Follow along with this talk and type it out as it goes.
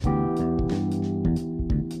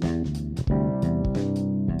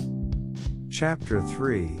Chapter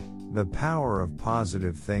 3: The Power of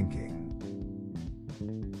Positive Thinking.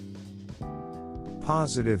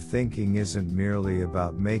 Positive thinking isn't merely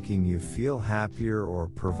about making you feel happier or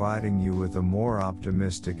providing you with a more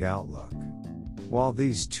optimistic outlook. While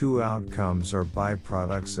these two outcomes are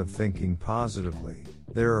byproducts of thinking positively,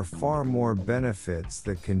 there are far more benefits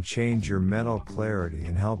that can change your mental clarity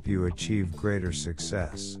and help you achieve greater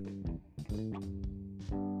success.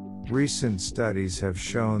 Recent studies have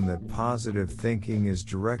shown that positive thinking is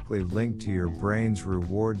directly linked to your brain's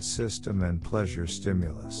reward system and pleasure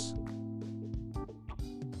stimulus.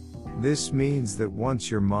 This means that once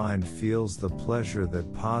your mind feels the pleasure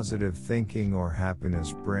that positive thinking or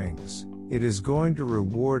happiness brings, it is going to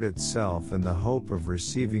reward itself in the hope of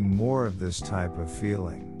receiving more of this type of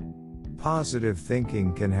feeling. Positive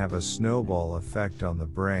thinking can have a snowball effect on the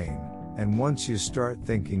brain, and once you start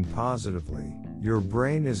thinking positively, your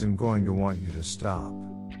brain isn't going to want you to stop.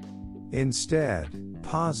 Instead,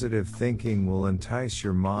 positive thinking will entice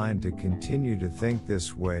your mind to continue to think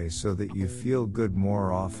this way so that you feel good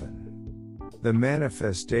more often. The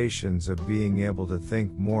manifestations of being able to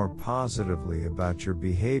think more positively about your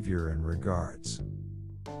behavior and regards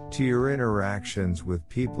to your interactions with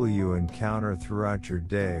people you encounter throughout your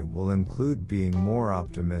day will include being more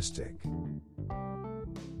optimistic.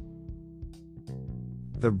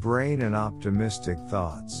 The brain and optimistic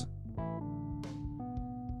thoughts.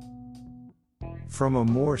 From a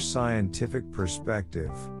more scientific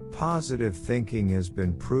perspective, positive thinking has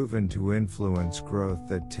been proven to influence growth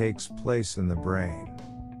that takes place in the brain.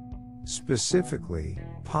 Specifically,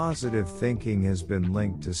 positive thinking has been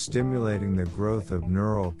linked to stimulating the growth of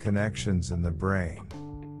neural connections in the brain.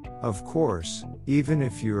 Of course, even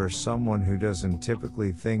if you are someone who doesn't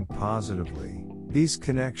typically think positively, these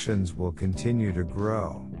connections will continue to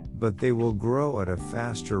grow, but they will grow at a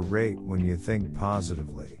faster rate when you think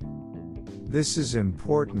positively. This is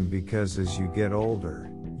important because as you get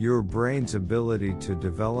older, your brain's ability to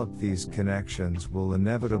develop these connections will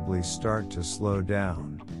inevitably start to slow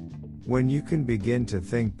down. When you can begin to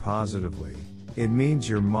think positively, it means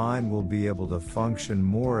your mind will be able to function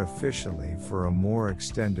more efficiently for a more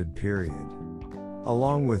extended period.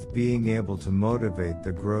 Along with being able to motivate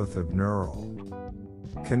the growth of neural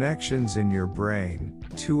connections in your brain,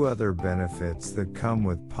 two other benefits that come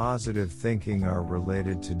with positive thinking are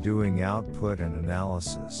related to doing output and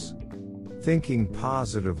analysis. Thinking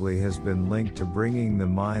positively has been linked to bringing the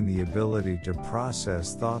mind the ability to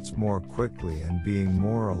process thoughts more quickly and being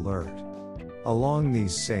more alert. Along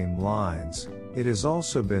these same lines, it has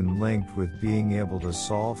also been linked with being able to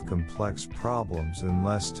solve complex problems in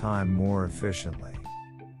less time more efficiently.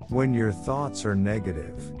 When your thoughts are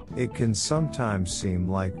negative, it can sometimes seem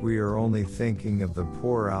like we are only thinking of the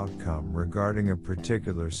poor outcome regarding a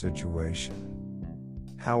particular situation.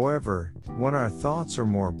 However, when our thoughts are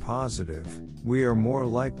more positive, we are more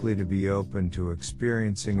likely to be open to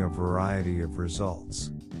experiencing a variety of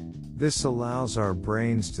results. This allows our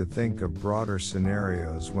brains to think of broader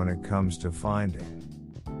scenarios when it comes to finding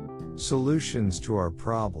solutions to our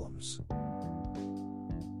problems.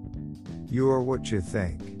 You are what you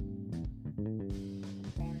think.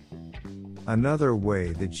 Another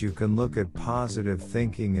way that you can look at positive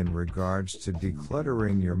thinking in regards to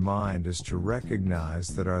decluttering your mind is to recognize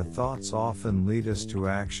that our thoughts often lead us to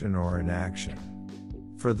action or inaction.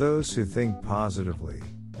 For those who think positively,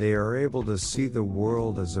 they are able to see the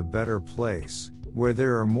world as a better place, where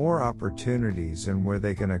there are more opportunities and where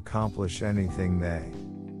they can accomplish anything they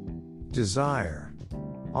desire.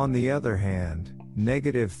 On the other hand,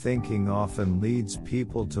 negative thinking often leads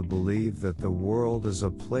people to believe that the world is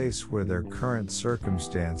a place where their current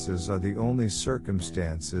circumstances are the only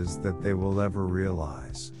circumstances that they will ever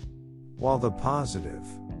realize. While the positive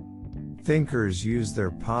thinkers use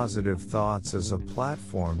their positive thoughts as a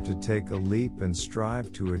platform to take a leap and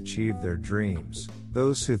strive to achieve their dreams,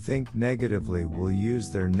 those who think negatively will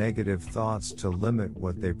use their negative thoughts to limit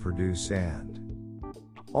what they produce and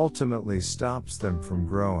ultimately stops them from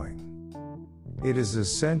growing. It is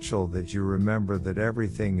essential that you remember that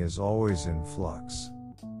everything is always in flux.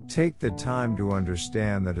 Take the time to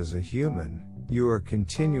understand that as a human, you are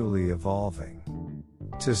continually evolving.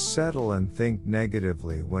 To settle and think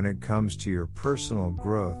negatively when it comes to your personal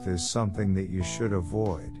growth is something that you should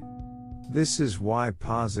avoid. This is why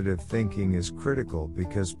positive thinking is critical,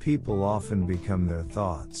 because people often become their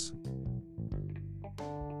thoughts.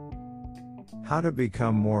 How to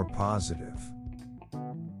become more positive.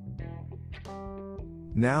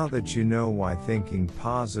 Now that you know why thinking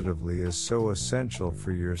positively is so essential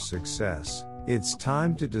for your success, it's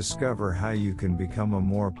time to discover how you can become a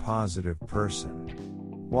more positive person.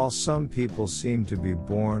 While some people seem to be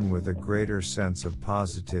born with a greater sense of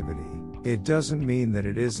positivity, it doesn't mean that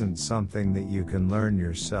it isn't something that you can learn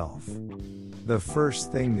yourself. The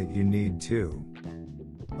first thing that you need to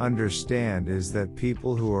understand is that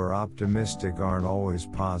people who are optimistic aren't always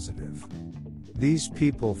positive. These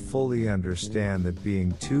people fully understand that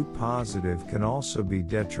being too positive can also be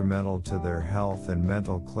detrimental to their health and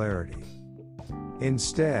mental clarity.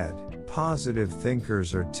 Instead, positive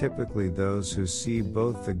thinkers are typically those who see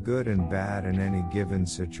both the good and bad in any given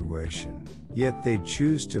situation, yet they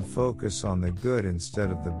choose to focus on the good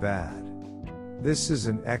instead of the bad. This is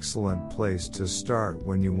an excellent place to start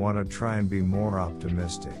when you want to try and be more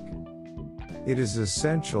optimistic. It is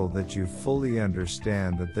essential that you fully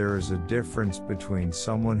understand that there is a difference between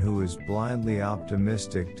someone who is blindly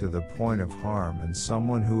optimistic to the point of harm and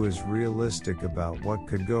someone who is realistic about what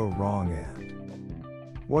could go wrong and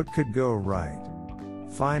what could go right.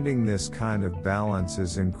 Finding this kind of balance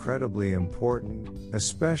is incredibly important,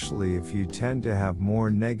 especially if you tend to have more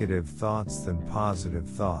negative thoughts than positive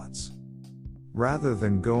thoughts. Rather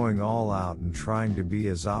than going all out and trying to be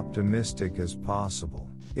as optimistic as possible,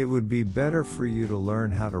 it would be better for you to learn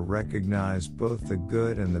how to recognize both the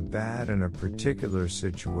good and the bad in a particular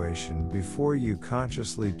situation before you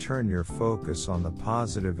consciously turn your focus on the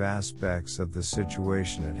positive aspects of the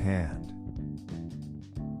situation at hand.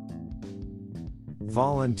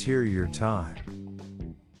 Volunteer your time.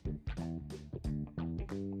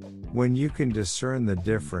 When you can discern the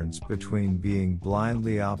difference between being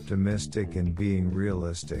blindly optimistic and being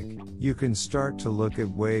realistic, you can start to look at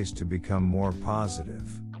ways to become more positive.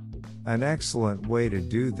 An excellent way to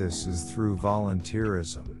do this is through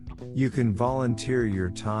volunteerism. You can volunteer your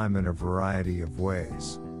time in a variety of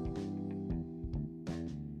ways.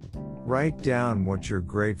 Write down what you're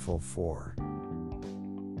grateful for.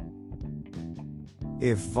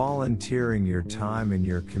 If volunteering your time in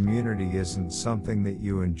your community isn't something that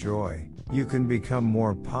you enjoy, you can become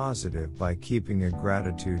more positive by keeping a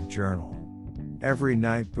gratitude journal. Every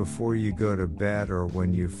night before you go to bed or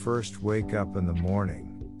when you first wake up in the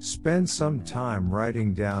morning, spend some time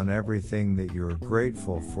writing down everything that you're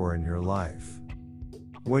grateful for in your life.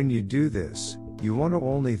 When you do this, you want to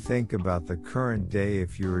only think about the current day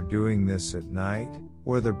if you are doing this at night,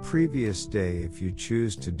 or the previous day if you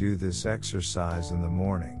choose to do this exercise in the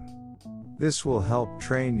morning. This will help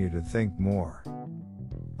train you to think more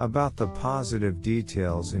about the positive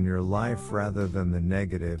details in your life rather than the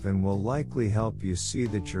negative, and will likely help you see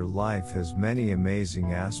that your life has many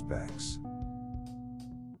amazing aspects.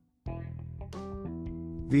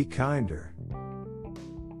 Be kinder.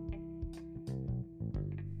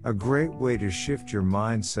 A great way to shift your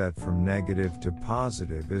mindset from negative to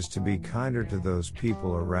positive is to be kinder to those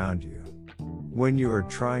people around you. When you are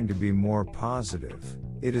trying to be more positive,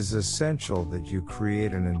 it is essential that you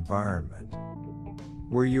create an environment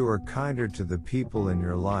where you are kinder to the people in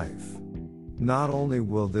your life. Not only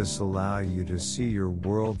will this allow you to see your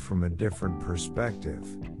world from a different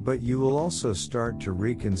perspective, but you will also start to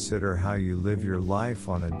reconsider how you live your life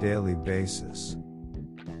on a daily basis.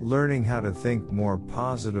 Learning how to think more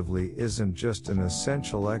positively isn't just an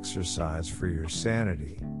essential exercise for your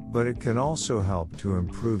sanity, but it can also help to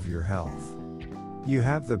improve your health. You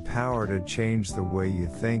have the power to change the way you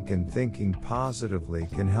think, and thinking positively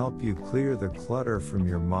can help you clear the clutter from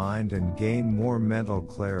your mind and gain more mental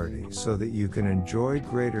clarity so that you can enjoy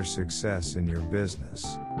greater success in your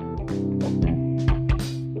business.